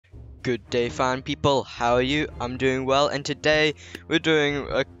Good day, fine people. How are you? I'm doing well, and today we're doing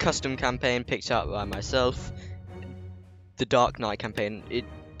a custom campaign picked out by myself, the Dark Knight campaign.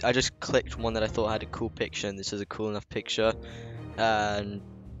 I just clicked one that I thought had a cool picture, and this is a cool enough picture, and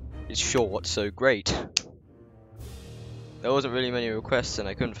it's short, so great. There wasn't really many requests, and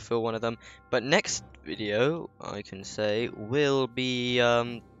I couldn't fulfill one of them. But next video, I can say, will be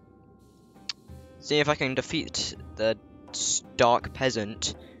seeing if I can defeat the Dark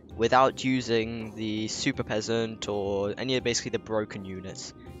Peasant without using the Super Peasant or any of basically the broken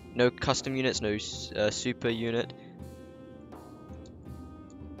units. No custom units, no super unit.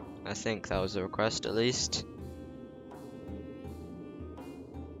 I think that was a request at least.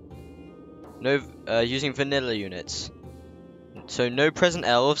 No using vanilla units. So no present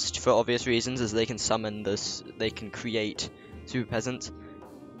elves for obvious reasons, as they can summon this, they can create Super Peasant.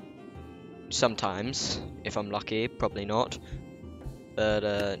 Sometimes, if I'm lucky, probably not. But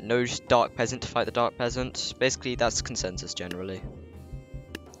no Dark Peasant to fight the Dark Peasant. Basically, that's consensus generally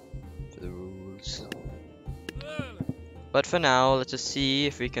for the rules. But for now, let's just see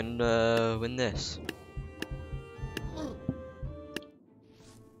if we can win this.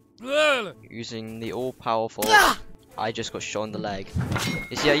 Using the all-powerful. I just got shot in the leg.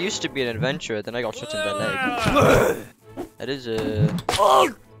 You see, I used to be an adventurer, then I got shot in the leg. That is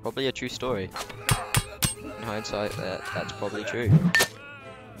probably a true story. In hindsight, that's probably true.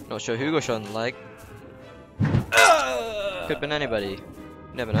 Not sure who got shot in the leg. Could have been anybody. You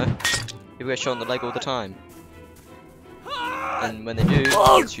never know. People get shot in the leg all the time. And when they do,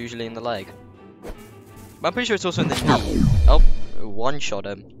 it's usually in the leg. But I'm pretty sure it's also in the knee. Oh, one shot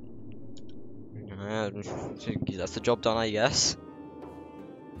him. That's the job done, I guess.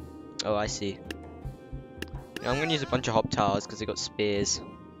 Oh, I see. I'm gonna use a bunch of hop towers because they got spears.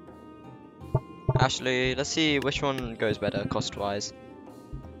 Actually, let's see which one goes better cost-wise.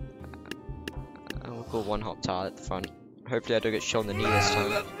 We'll go one hop tower at the front. Hopefully I don't get shot in the knee this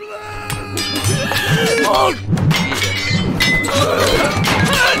time. Jesus.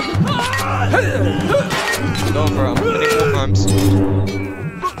 Going for him. I'm hitting more times.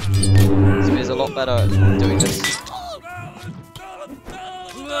 Spear's a lot better at doing this.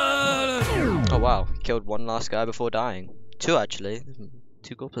 Oh wow, killed one last guy before dying. Two actually.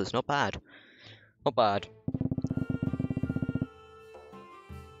 2 goblins, not bad. Not bad.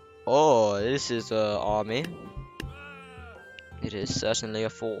 Oh, this is an army. It is certainly a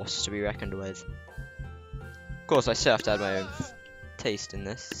force to be reckoned with. Of course, I still have to add my own taste in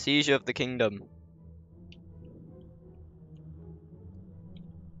this. Siege of the Kingdom.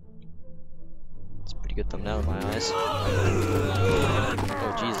 It's a pretty good thumbnail in my eyes.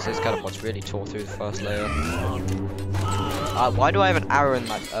 Oh Jesus, this catapults really tore through the first layer. Why do I have an arrow in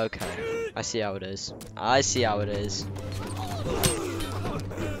my... Okay, I see how it is. I see how it is.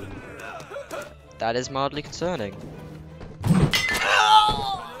 That is mildly concerning.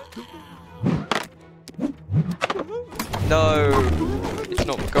 No! It's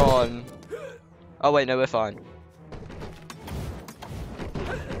not gone. Oh wait, no, we're fine.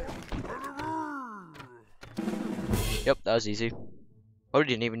 Yep, that was easy. Probably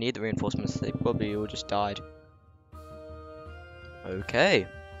didn't even need the reinforcements, they probably all just died. Okay.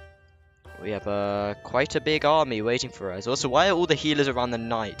 We have quite a big army waiting for us. Also, why are all the healers around the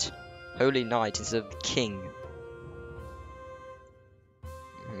knight? Holy Knight instead of the king? I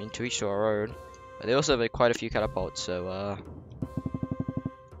mean, to each to our own. But they also have quite a few catapults, so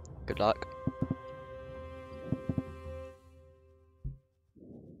good luck.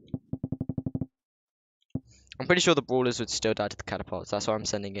 I'm pretty sure the brawlers would still die to the catapults. That's why I'm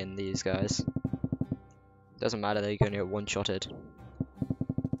sending in these guys. Doesn't matter, they're going to get one-shotted.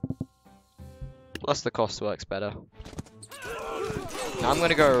 Plus the cost works better. Now I'm going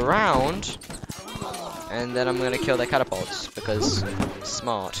to go around, and then I'm going to kill their catapults, because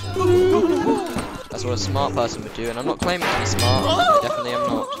smart. That's what a smart person would do, and I'm not claiming to be smart. I definitely am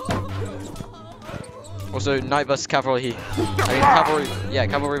not. Also, knight versus cavalry. I mean, cavalry. Yeah,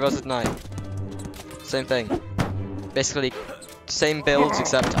 cavalry versus knight. Same thing. Basically, same builds,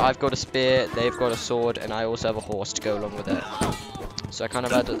 except I've got a spear, they've got a sword, and I also have a horse to go along with it. So I kind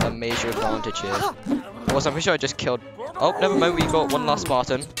of had a major advantage here. Also, I'm pretty sure I just killed... Oh, never mind, we got one last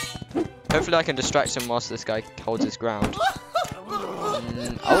Spartan. Hopefully I can distract him whilst this guy holds his ground.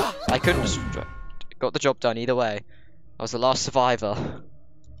 Oh, I couldn't distract. Got the job done either way. I was the last survivor.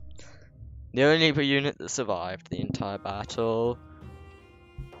 The only unit that survived the entire battle.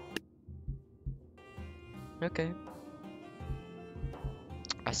 Okay.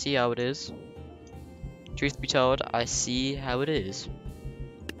 I see how it is. Truth be told, I see how it is.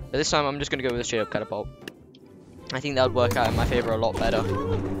 But this time I'm just going to go with a straight up catapult. I think that would work out in my favor a lot better.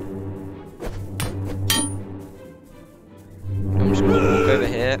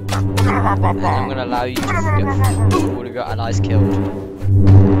 here, and then I'm gonna allow you to get all of your allies killed.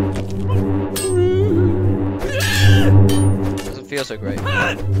 Doesn't feel so great.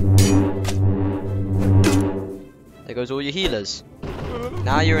 There goes all your healers.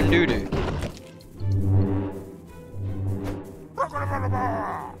 Now you're in doo-doo.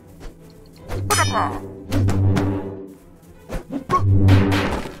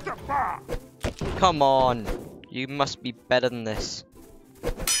 Come on, you must be better than this.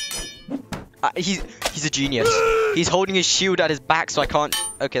 He's a genius. He's holding his shield at his back, so I can't.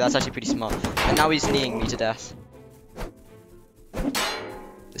 Okay, that's actually pretty smart. And now he's kneeing me to death.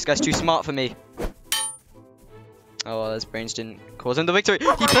 This guy's too smart for me. Oh, well, his brains didn't cause him the victory.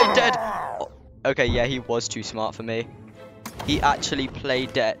 He played dead. Oh, okay, yeah, he was too smart for me. He actually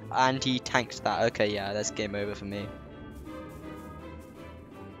played dead, and he tanked that. Okay, yeah, that's game over for me.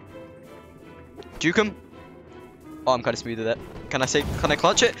 Juke him. Oh, I'm kind of smooth with it. Can I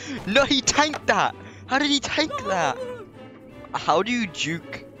clutch it? No, he tanked that. How did he tank that? How do you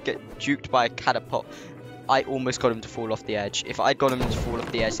get juked by a catapult? I almost got him to fall off the edge. If I'd got him to fall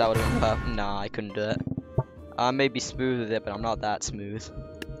off the edge, that would have been perfect. Nah, I couldn't do it. I may be smooth with it, but I'm not that smooth.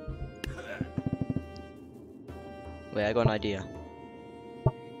 Wait, I got an idea.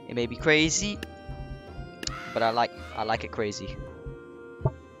 It may be crazy, but I like it crazy.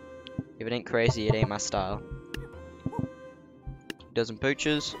 If it ain't crazy, it ain't my style. Dozen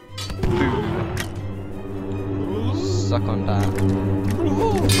poachers. Boom. Suck on that.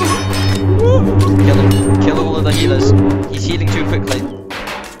 Kill all of the healers. He's healing too quickly.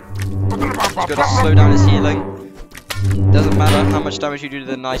 Just gotta slow down his healing. Doesn't matter how much damage you do to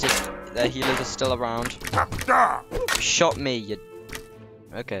the nicest, their healers are still around. You shot me, you...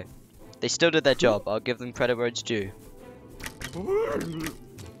 Okay. They still did their job. I'll give them credit where it's due.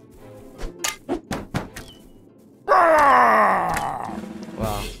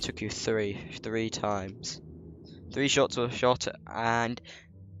 Wow, took you three times. 3 shots were shot, and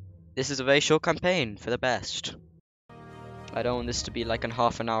this is a very short campaign for the best. I don't want this to be like a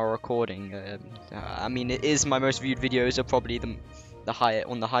half-an-hour recording. I mean, it is my most viewed videos, are probably on the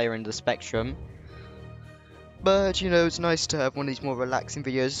higher end of the spectrum. But you know, it's nice to have one of these more relaxing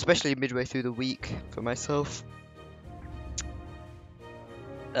videos, especially midway through the week for myself.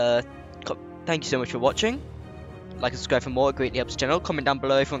 Thank you so much for watching. Like and subscribe for more, it greatly helps the channel. Comment down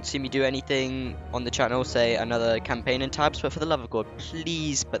below if you want to see me do anything on the channel, say another campaign in tabs, but for the love of God,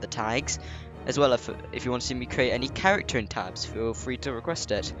 please put the tags. As well, if you want to see me create any character in tabs, feel free to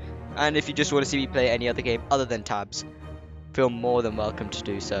request it. And if you just want to see me play any other game other than tabs, feel more than welcome to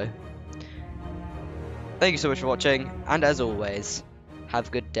do so. Thank you so much for watching, and as always, have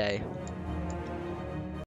a good day.